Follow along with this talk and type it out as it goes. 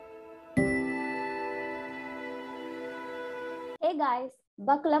Hey guys,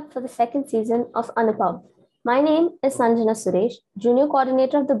 buckle up for the second season of Anubhav. My name is Sanjana Suresh, Junior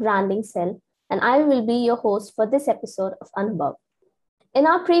Coordinator of the Branding Cell, and I will be your host for this episode of Anubhav. In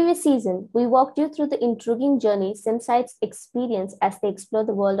our previous season, we walked you through the intriguing journey SimSites experience as they explore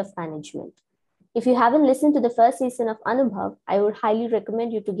the world of management. If you haven't listened to the first season of Anubhav, I would highly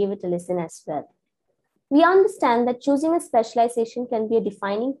recommend you to give it a listen as well. We understand that choosing a specialization can be a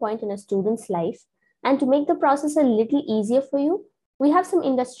defining point in a student's life, and to make the process a little easier for you, we have some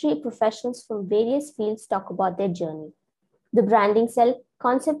industry professionals from various fields talk about their journey. The branding cell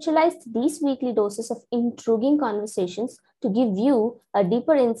conceptualized these weekly doses of intriguing conversations to give you a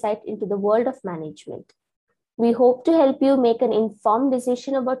deeper insight into the world of management. We hope to help you make an informed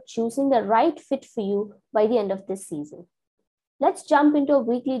decision about choosing the right fit for you by the end of this season. Let's jump into a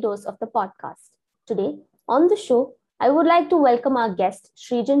weekly dose of the podcast. Today, on the show, I would like to welcome our guest,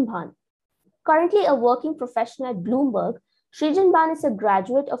 Srijan Bhan. Currently a working professional at Bloomberg, Srijan Bhan is a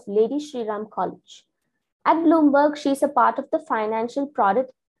graduate of Lady Shri Ram College. At Bloomberg, she is a part of the financial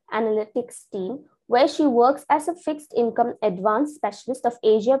product analytics team, where she works as a fixed income advanced specialist of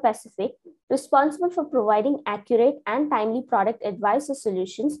Asia Pacific, responsible for providing accurate and timely product advice or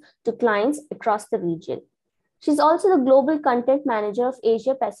solutions to clients across the region. She's also the global content manager of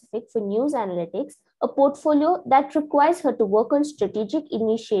Asia Pacific for News Analytics, a portfolio that requires her to work on strategic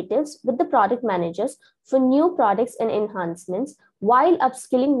initiatives with the product managers for new products and enhancements while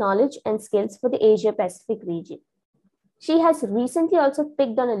upskilling knowledge and skills for the Asia Pacific region. She has recently also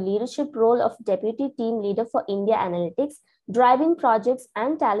picked on a leadership role of deputy team leader for India Analytics, driving projects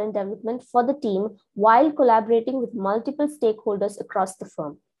and talent development for the team while collaborating with multiple stakeholders across the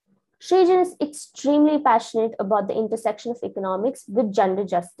firm. Srijan is extremely passionate about the intersection of economics with gender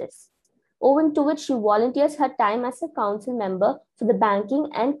justice, owing to which she volunteers her time as a council member for the Banking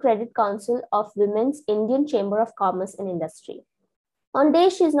and Credit Council of Women's Indian Chamber of Commerce and Industry. On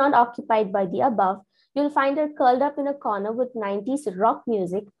days she is not occupied by the above, you'll find her curled up in a corner with 90s rock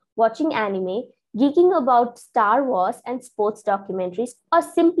music, watching anime, geeking about Star Wars and sports documentaries, or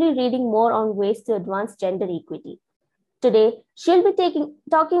simply reading more on ways to advance gender equity. Today, she'll be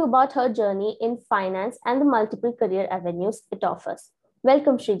talking about her journey in finance and the multiple career avenues it offers.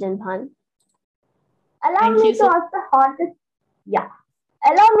 Welcome, Srijan Bhan. Allow Thank me you to so ask the hottest, yeah.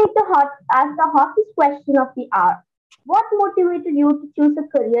 Allow me to ask the hottest question of the hour. What motivated you to choose a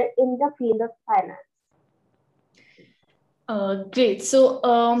career in the field of finance? Great.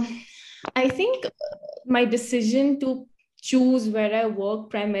 I think my decision to choose where I work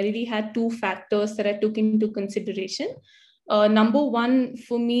primarily had two factors that I took into consideration. Number one,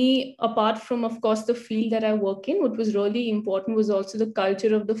 for me, apart from, of course, the field that I work in, what was really important was also the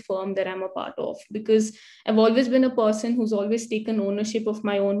culture of the firm that I'm a part of, because I've always been a person who's always taken ownership of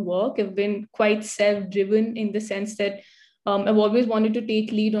my own work. I've been quite self-driven in the sense that I've always wanted to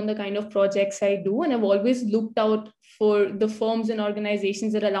take lead on the kind of projects I do, and I've always looked out for the firms and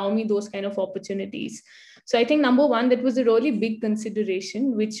organizations that allow me those kind of opportunities. So I think number one, that was a really big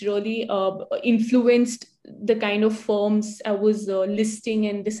consideration, which really influenced the kind of firms I was listing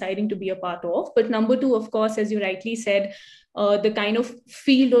and deciding to be a part of. But number two, of course, as you rightly said, the kind of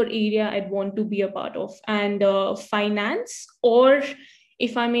field or area I'd want to be a part of. And finance, or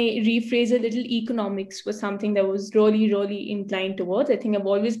if I may rephrase a little, economics was something that was really, really inclined towards. I think I've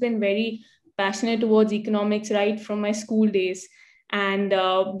always been very passionate towards economics right from my school days. And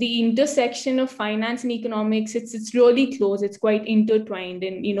the intersection of finance and economics, it's really close. It's quite intertwined,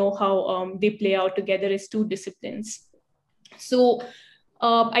 and you know how they play out together as two disciplines. So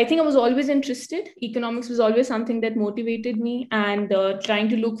I think I was always interested. Economics was always something that motivated me, and trying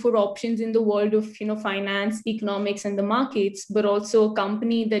to look for options in the world of finance, economics, and the markets, but also a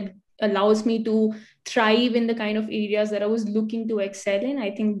company that allows me to thrive in the kind of areas that I was looking to excel in.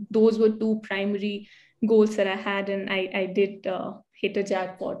 I think those were two primary goals that I had, and I did hit a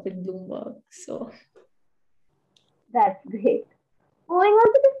jackpot with Bloomberg. So That's great. Moving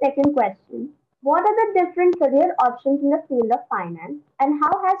on to the second question. What are the different career options in the field of finance and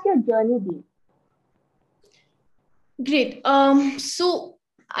how has your journey been? great. So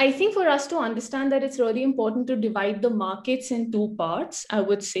I think for us to understand that, it's really important to divide the markets in two parts, I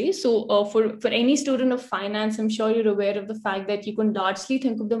would say. So for any student of finance, I'm sure you're aware of the fact that you can largely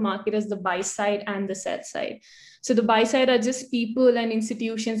think of the market as the buy side and the sell side. So the buy side are just people and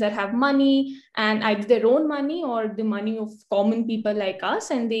institutions that have money, and either their own money or the money of common people like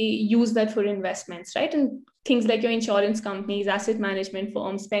us, and they use that for investments, right? And things like your insurance companies, asset management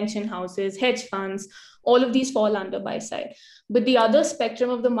firms, pension houses, hedge funds, all of these fall under buy side. But the other spectrum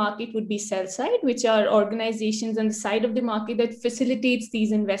of the market would be sell side, which are organizations on the side of the market that facilitates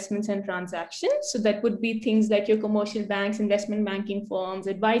these investments and transactions. So that would be things like your commercial banks, investment banking firms,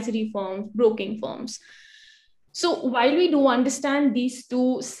 advisory firms, broking firms. So while we do understand these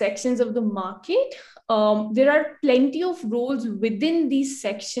two sections of the market, there are plenty of roles within these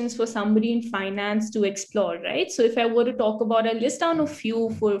sections for somebody in finance to explore, right? So if I were to talk about, I'll list down a few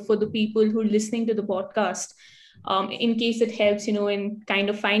for the people who are listening to the podcast, in case it helps, in kind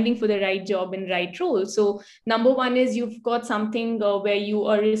of finding for the right job and right role. So number one is you've got something where you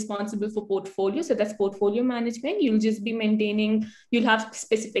are responsible for portfolio. So that's portfolio management. You'll just be maintaining, you'll have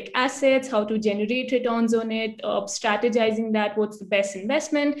specific assets, how to generate returns on it, strategizing that, what's the best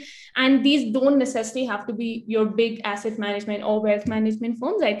investment. And these don't necessarily have to be your big asset management or wealth management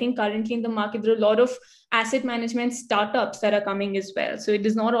firms. I think currently in the market, there are a lot of asset management startups that are coming as well. So it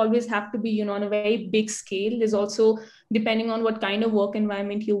does not always have to be, on a very big scale. There's also depending on what kind of work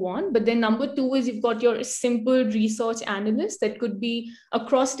environment you want. But then number two is you've got your simple research analyst that could be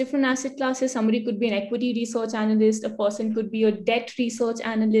across different asset classes. Somebody could be an equity research analyst. A person could be a debt research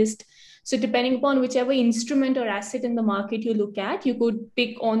analyst. So depending upon whichever instrument or asset in the market you look at, you could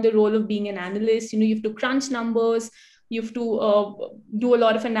pick on the role of being an analyst. You have to crunch numbers. You have to do a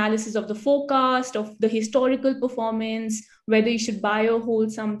lot of analysis of the forecast, of the historical performance, whether you should buy or hold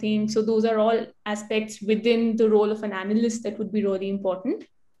something. So those are all aspects within the role of an analyst that would be really important.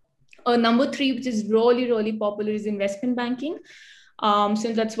 Number three, which is really, really popular, is investment banking.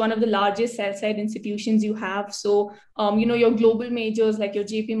 Since that's one of the largest sell-side institutions you have. So, your global majors like your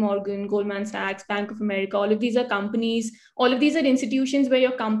JP Morgan, Goldman Sachs, Bank of America, all of these are companies, all of these are institutions where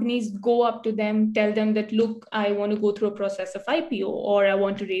your companies go up to them, tell them that, look, I want to go through a process of IPO, or I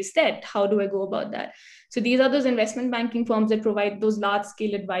want to raise debt. How do I go about that? So these are those investment banking firms that provide those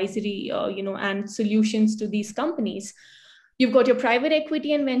large-scale advisory, and solutions to these companies. You've got your private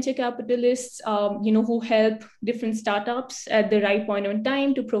equity and venture capitalists, who help different startups at the right point in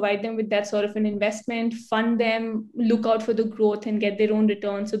time to provide them with that sort of an investment, fund them, look out for the growth and get their own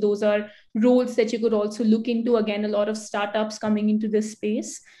return. So those are roles that you could also look into. Again, a lot of startups coming into this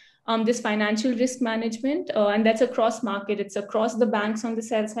space. This financial risk management, and that's across market. It's across the banks on the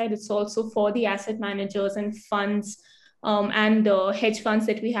sell side. It's also for the asset managers and funds and hedge funds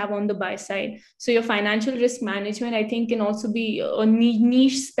that we have on the buy side. So your financial risk management, I think, can also be a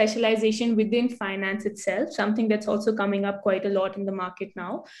niche specialization within finance itself, something that's also coming up quite a lot in the market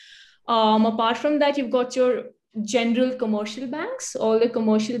now. Apart from that, you've got your general commercial banks, all the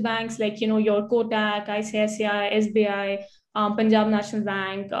commercial banks like, your Kotak, ICICI, SBI, Punjab National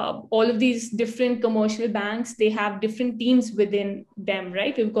Bank, all of these different commercial banks, they have different teams within them,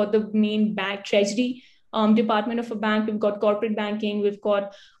 right? We've got the main bank treasury department of a bank, we've got corporate banking, we've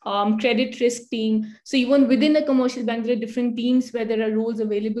got credit risk team. So even within the commercial bank, there are different teams where there are roles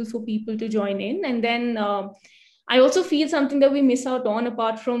available for people to join in. And then I also feel something that we miss out on,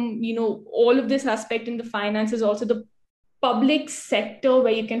 apart from, all of this aspect in the finance, is also the public sector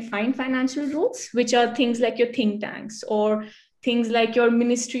where you can find financial roles, which are things like your think tanks or things like your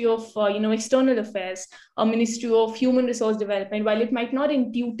Ministry of External Affairs or Ministry of Human Resource Development. While it might not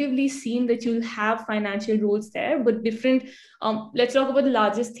intuitively seem that you'll have financial roles there, but different, let's talk about the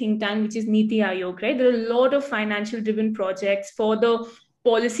largest think tank, which is Niti Aayog, right? There are a lot of financial driven projects for the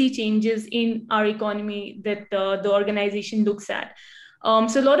policy changes in our economy that the organization looks at.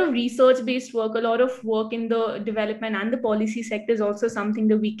 So a lot of research-based work, a lot of work in the development and the policy sector is also something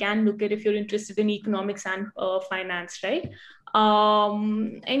that we can look at if you're interested in economics and finance, right?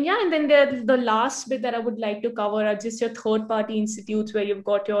 And then the last bit that I would like to cover are just your third-party institutes where you've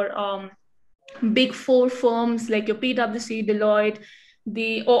got your big four firms like your PwC, Deloitte,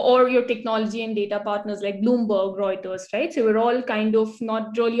 or your technology and data partners like Bloomberg, Reuters, right? So we're all kind of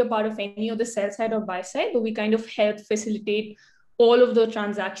not really a part of any of the sell side or buy side, but we kind of help facilitate all of the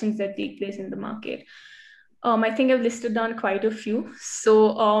transactions that take place in the market. I think I've listed down quite a few.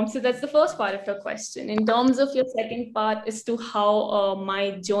 So that's the first part of your question. In terms of your second part as to how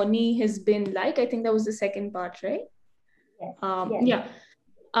my journey has been like, I think that was the second part, right?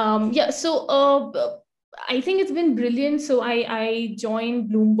 Yes. So I think it's been brilliant. So I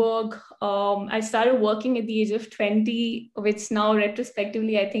joined Bloomberg. I started working at the age of 20, which now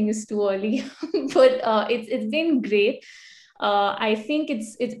retrospectively I think is too early, but it's been great. I think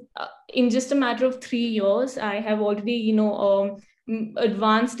it's in just a matter of 3 years, I have already,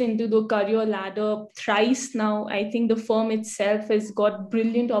 advanced into the career ladder thrice now. I think the firm itself has got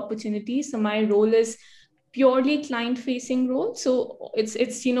brilliant opportunities. So my role is purely client facing role. So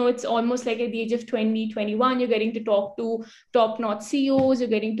it's almost like at the age of 20, 21, you're getting to talk to top notch CEOs, you're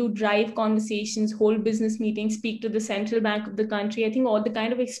getting to drive conversations, hold business meetings, speak to the central bank of the country. I think all the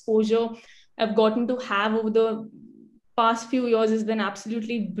kind of exposure I've gotten to have over the past few years has been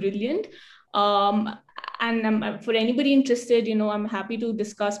absolutely brilliant. And for anybody interested, I'm happy to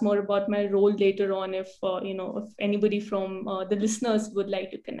discuss more about my role later on if anybody from the listeners would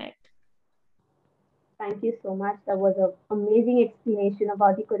like to connect. Thank you so much. That was an amazing explanation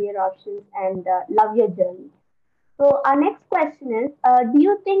about the career options and love your journey. So, our next question is do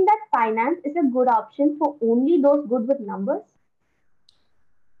you think that finance is a good option for only those good with numbers?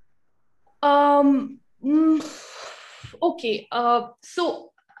 Okay. So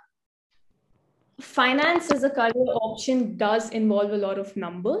finance as a career option does involve a lot of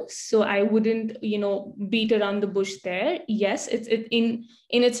numbers, so I wouldn't beat around the bush there. Yes, in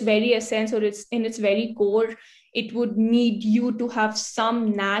its very essence, or it's in its very core, it would need you to have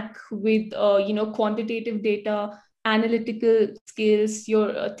some knack with quantitative data, analytical skills,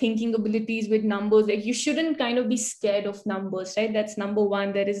 your thinking abilities with numbers. Like, you shouldn't kind of be scared of numbers, right? That's number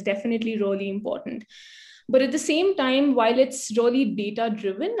one. That is definitely really important. But at the same time, while it's really data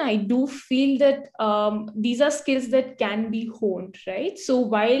driven, I do feel that these are skills that can be honed, right? So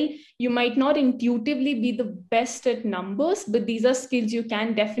while you might not intuitively be the best at numbers, but these are skills you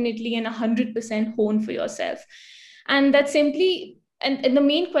can definitely and 100% hone for yourself. And that simply, and the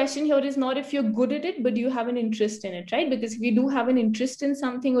main question here is not if you're good at it, but do you have an interest in it, right? Because if you do have an interest in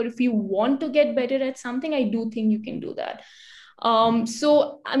something, or if you want to get better at something, I do think you can do that.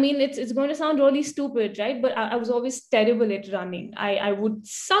 So I mean, it's going to sound really stupid, right? But I was always terrible at running. I would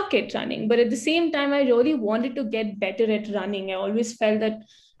suck at running, but at the same time, I really wanted to get better at running. I always felt that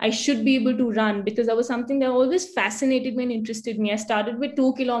I should be able to run, because that was something that always fascinated me and interested me. I started with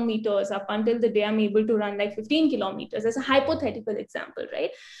 2 kilometers up until the day I'm able to run like 15 kilometers, as a hypothetical example, right?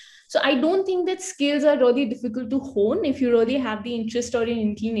 So I don't think that skills are really difficult to hone if you really have the interest or an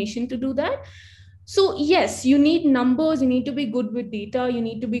inclination to do that. So yes, you need numbers, you need to be good with data, you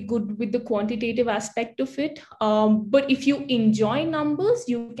need to be good with the quantitative aspect of it. But if you enjoy numbers,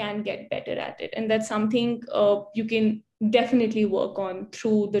 you can get better at it. And that's something you can definitely work on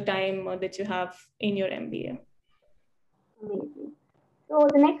through the time that you have in your MBA. Amazing. So,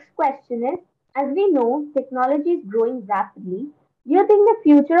 the next question is as we know, technology is growing rapidly. Do you think the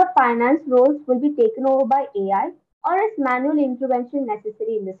future of finance roles will be taken over by AI, or is manual intervention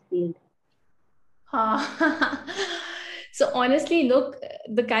necessary in this field? Uh, so honestly, look,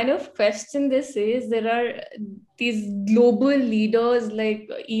 the kind of question this is, there are these global leaders like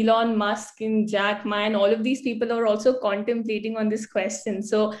Elon Musk and Jack Ma, and all of these people are also contemplating on this question.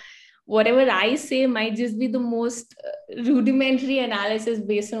 So whatever I say might just be the most rudimentary analysis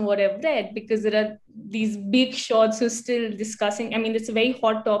based on what I've read, because there are these big shots who are still discussing. I mean, it's a very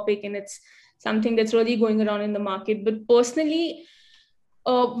hot topic and it's something that's really going around in the market. But personally,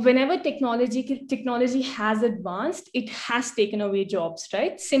 whenever technology has advanced, it has taken away jobs,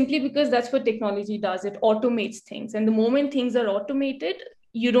 right? Simply because that's what technology does. It automates things, and the moment things are automated,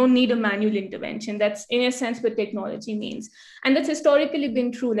 you don't need a manual intervention. That's in a sense what technology means, and that's historically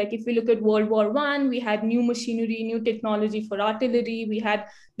been true. Like, if we look at World War I, we had new machinery, new technology for artillery. We had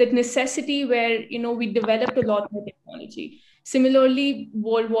that necessity where we developed a lot more technology. Similarly,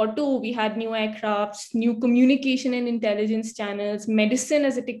 World War II, we had new aircrafts, new communication and intelligence channels, medicine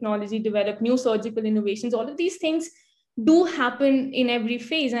as a technology developed, new surgical innovations. All of these things do happen in every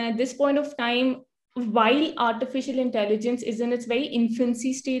phase. And at this point of time, while artificial intelligence is in its very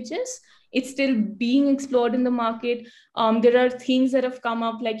infancy stages, it's still being explored in the market. There are things that have come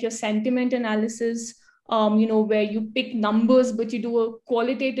up, like your sentiment analysis, where you pick numbers, but you do a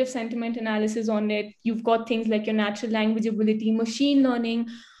qualitative sentiment analysis on it. You've got things like your natural language ability, machine learning.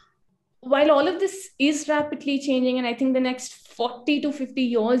 While all of this is rapidly changing, and I think the next 40 to 50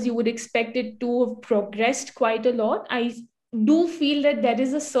 years, you would expect it to have progressed quite a lot, I do feel that there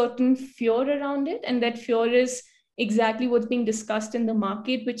is a certain fear around it. And that fear is exactly what's being discussed in the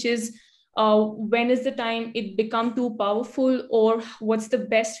market, which is when is the time it become too powerful, or what's the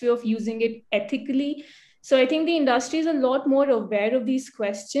best way of using it ethically. So I think the industry is a lot more aware of these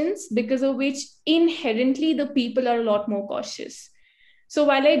questions, because of which inherently the people are a lot more cautious. So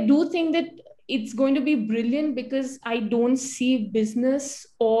while I do think that it's going to be brilliant, because I don't see business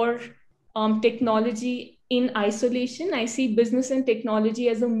or technology in isolation. I see business and technology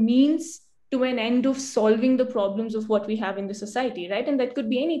as a means to an end of solving the problems of what we have in the society, right? And that could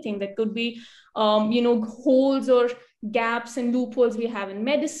be anything. That could be, holes or gaps and loopholes we have in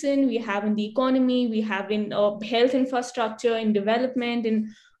medicine, we have in the economy, we have in health infrastructure, in development,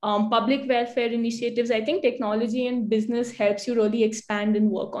 in public welfare initiatives. I think technology and business helps you really expand and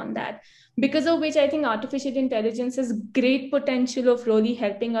work on that. Because of which I think artificial intelligence has great potential of really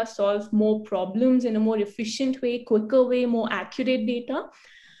helping us solve more problems in a more efficient way, quicker way, more accurate data.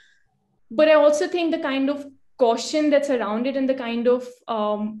 But I also think the kind of caution that's around it and the kind of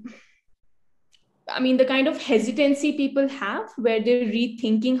the kind of hesitancy people have where they're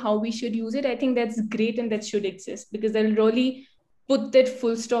rethinking how we should use it, I think that's great and that should exist, because they'll really put that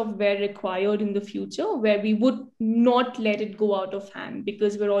full stop where required in the future, where we would not let it go out of hand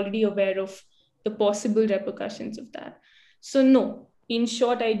because we're already aware of the possible repercussions of that. So no, in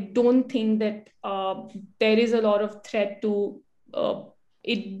short, I don't think that there is a lot of threat to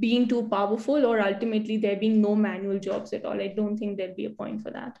it being too powerful or ultimately there being no manual jobs at all. I don't think there'll be a point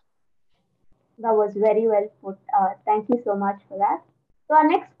for that. That was very well put. Thank you so much for that. So, our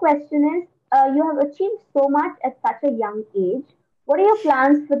next question is you have achieved so much at such a young age. What are your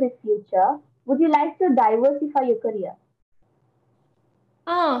plans for the future? Would you like to diversify your career?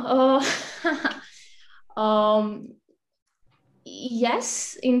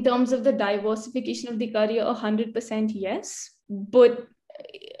 Yes, in terms of the diversification of the career, 100% yes. But,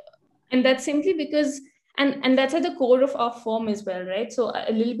 and that's simply because, and that's at the core of our firm as well, right? So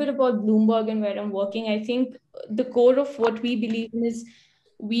a little bit about Bloomberg and where I'm working. I think the core of what we believe in is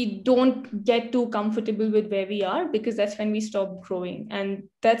we don't get too comfortable with where we are, because that's when we stop growing. And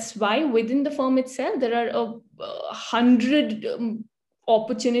that's why within the firm itself, there are 100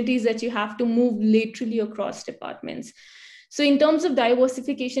 opportunities that you have to move literally across departments. So in terms of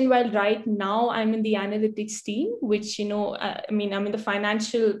diversification, while right now I'm in the analytics team, which, I'm in the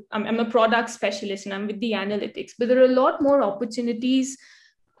financial, I'm a product specialist and I'm with the analytics, but there are a lot more opportunities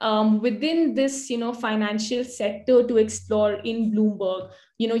within this, financial sector to explore in Bloomberg.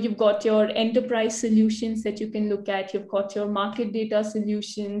 You've got your enterprise solutions that you can look at. You've got your market data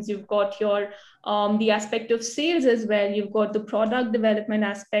solutions. You've got your the aspect of sales as well. You've got the product development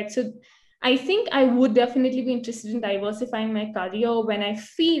aspect. So I think I would definitely be interested in diversifying my career when I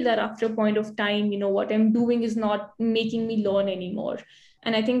feel that after a point of time, what I'm doing is not making me learn anymore.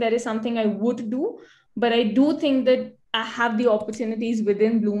 And I think that is something I would do. But I do think that I have the opportunities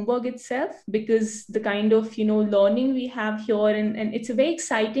within Bloomberg itself, because the kind of, learning we have here, and it's a very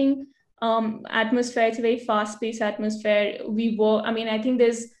exciting atmosphere. It's a very fast-paced atmosphere. I think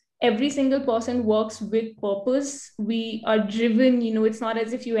every single person works with purpose. We are driven, it's not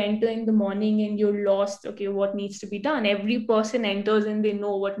as if you enter in the morning and you're lost. Okay, what needs to be done? Every person enters and they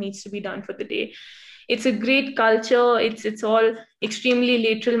know what needs to be done for the day. It's a great culture. It's all extremely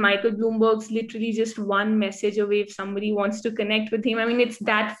literal. Michael Bloomberg's literally just one message away if somebody wants to connect with him. It's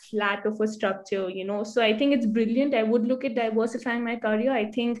that flat of a structure, So I think it's brilliant. I would look at diversifying my career. I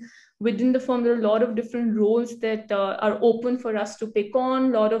think within the firm, there are a lot of different roles that are open for us to pick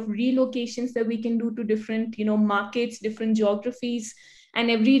on, a lot of relocations that we can do to different, markets, different geographies. And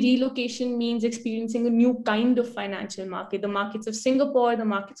every relocation means experiencing a new kind of financial market. The markets of Singapore, the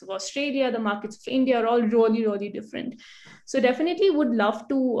markets of Australia, the markets of India are all really, really different. So definitely would love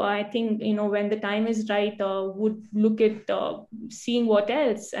to, I think, when the time is right, would look at seeing what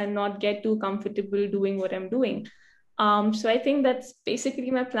else and not get too comfortable doing what I'm doing. So I think that's basically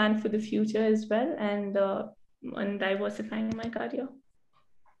my plan for the future as well, and diversifying my career.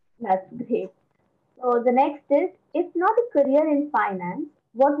 That's great. So the next is, if not a career in finance,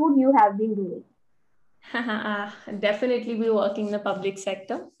 what would you have been doing? Definitely be working in the public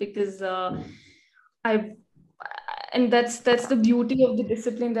sector, because I and that's the beauty of the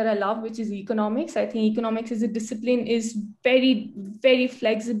discipline that I love, which is economics. I think economics as a discipline is very, very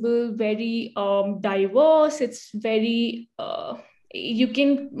flexible, very diverse. It's very you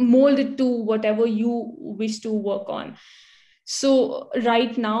can mold it to whatever you wish to work on. So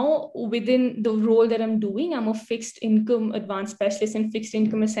right now, within the role that I'm doing, I'm a fixed income advanced specialist. And fixed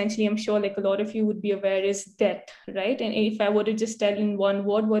income, essentially, I'm sure like a lot of you would be aware, is debt, right? And if I were to just tell in one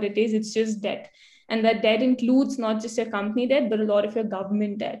word what it is, it's just debt. And that debt includes not just your company debt, but a lot of your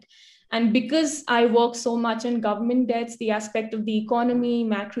government debt. And because I work so much on government debts, the aspect of the economy,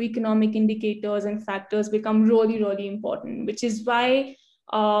 macroeconomic indicators and factors become really, really important, which is why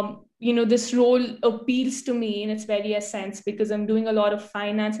this role appeals to me in its very essence, because I'm doing a lot of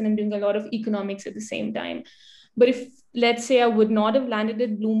finance and I'm doing a lot of economics at the same time. But if, let's say, I would not have landed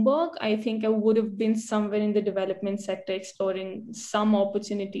at Bloomberg, I think I would have been somewhere in the development sector exploring some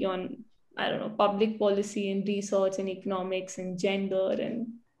opportunity on, I don't know, public policy and research and economics and gender, and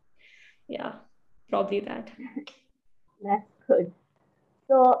yeah, probably that. That's good.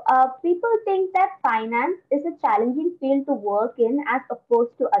 So, people think that finance is a challenging field to work in as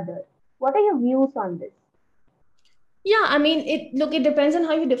opposed to others. What are your views on this? Yeah, I mean, it depends on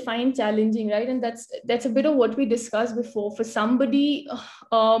how you define challenging, right? And that's a bit of what we discussed before. For somebody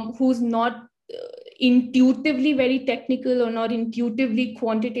who's not intuitively very technical or not intuitively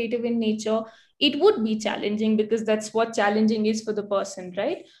quantitative in nature, it would be challenging because that's what challenging is for the person,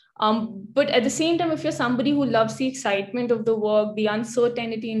 right? But at the same time, if you're somebody who loves the excitement of the work, the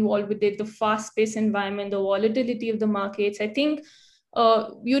uncertainty involved with it, the fast-paced environment, the volatility of the markets, I think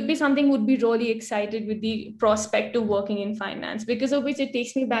you'd be something would be really excited with the prospect of working in finance, because of which it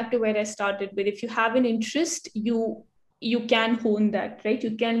takes me back to where I started with. If you have an interest, you can hone that, right?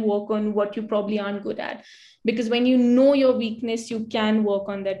 You can work on what you probably aren't good at, because when you know your weakness, you can work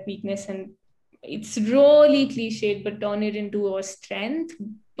on that weakness. And it's really cliched, but turn it into a strength.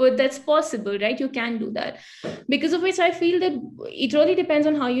 But that's possible, right? You can do that. Because of which I feel that it really depends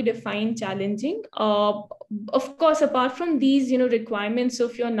on how you define challenging. Of course, apart from these, requirements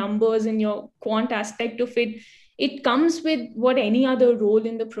of your numbers and your quant aspect of it, it comes with what any other role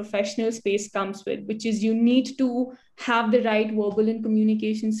in the professional space comes with, which is you need to have the right verbal and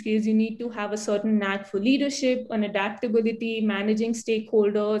communication skills. You need to have a certain knack for leadership and adaptability, managing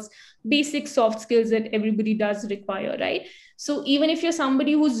stakeholders, basic soft skills that everybody does require, right? So even if you're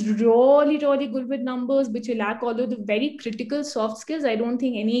somebody who's really, really good with numbers, but you lack all of the very critical soft skills, I don't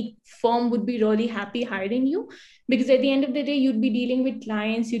think any firm would be really happy hiring you, because at the end of the day, you'd be dealing with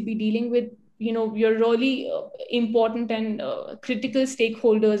clients, you'd be dealing with your really important and critical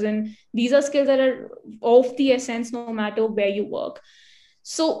stakeholders, and these are skills that are of the essence no matter where you work.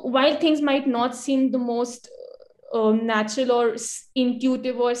 So while things might not seem the most natural or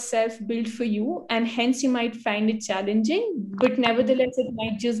intuitive or self-built for you, and hence you might find it challenging, but nevertheless it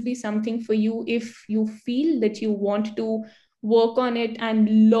might just be something for you if you feel that you want to work on it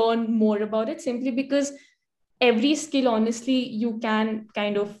and learn more about it, simply because every skill, honestly, you can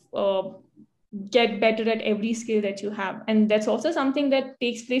kind of get better at every skill that you have. And that's also something that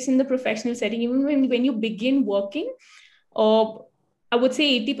takes place in the professional setting. Even when you begin working, uh, I would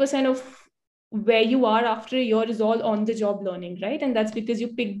say 80% of where you are after a year is all on the job learning, right? And that's because you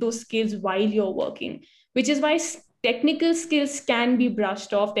pick those skills while you're working, which is why technical skills can be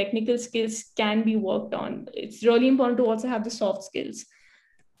brushed off, technical skills can be worked on. It's really important to also have the soft skills.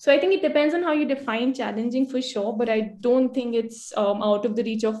 So I think it depends on how you define challenging, for sure, but I don't think it's out of the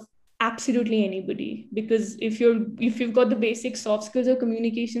reach of absolutely anybody, because if you've got the basic soft skills or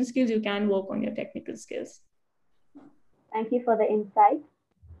communication skills, you can work on your technical skills. Thank you for the insight.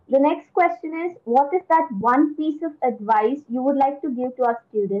 The next question is, what is that one piece of advice you would like to give to our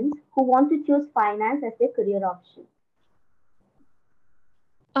students who want to choose finance as their career option?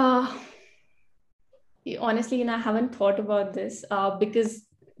 Uh, Honestly, I haven't thought about this because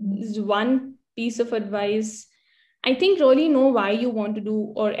this one piece of advice, I think really know why you want to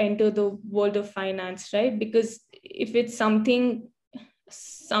do or enter the world of finance, right? Because if it's something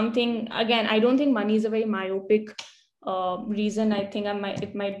again, I don't think money is a very myopic reason. I think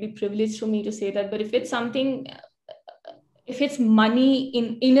it might be privileged for me to say that, but if it's money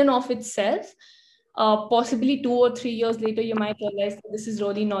in and of itself, possibly 2 or 3 years later, you might realize that this is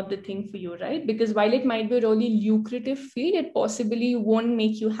really not the thing for you, right? Because while it might be a really lucrative field, it possibly won't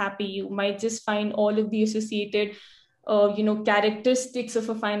make you happy. You might just find all of the associated, characteristics of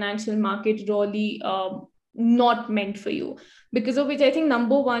a financial market really not meant for you. Because of which I think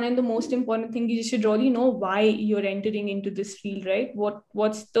number one and the most important thing is you should really know why you're entering into this field, right?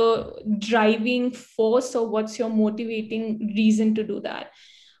 What's the driving force, or what's your motivating reason to do that?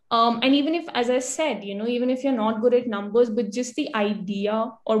 And even if, as I said, even if you're not good at numbers, but just the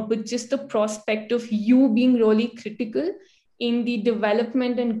idea, or but just the prospect of you being really critical in the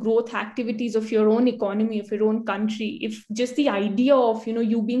development and growth activities of your own economy, of your own country, if just the idea of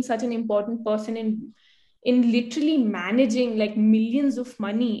you being such an important person in literally managing like millions of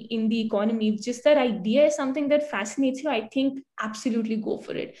money in the economy, if just that idea is something that fascinates you, I think absolutely go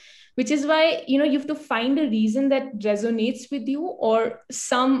for it. Which is why you have to find a reason that resonates with you, or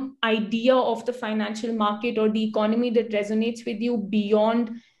some idea of the financial market or the economy that resonates with you beyond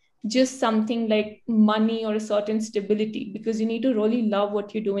just something like money or a certain stability, because you need to really love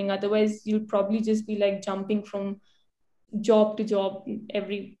what you're doing. Otherwise you'll probably just be like jumping from job to job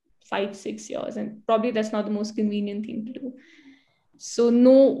every 5 6 years, and probably that's not the most convenient thing to do. So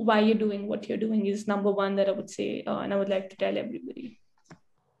know why you're doing what you're doing is number one that I would say, and I would like to tell everybody.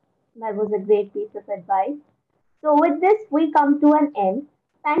 That was a great piece of advice. So, with this, we come to an end.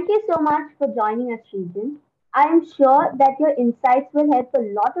 Thank you so much for joining us, Srijan. I am sure that your insights will help a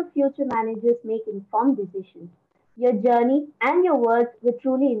lot of future managers make informed decisions. Your journey and your words were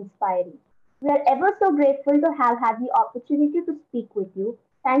truly inspiring. We are ever so grateful to have had the opportunity to speak with you.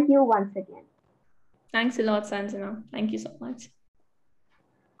 Thank you once again. Thanks a lot, Sanjana. Thank you so much.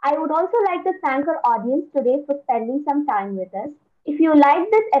 I would also like to thank our audience today for spending some time with us. If you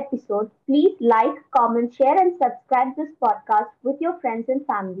liked this episode, please like, comment, share, and subscribe this podcast with your friends and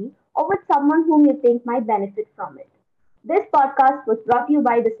family or with someone whom you think might benefit from it. This podcast was brought to you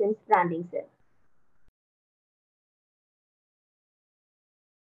by the Sims Branding Cell.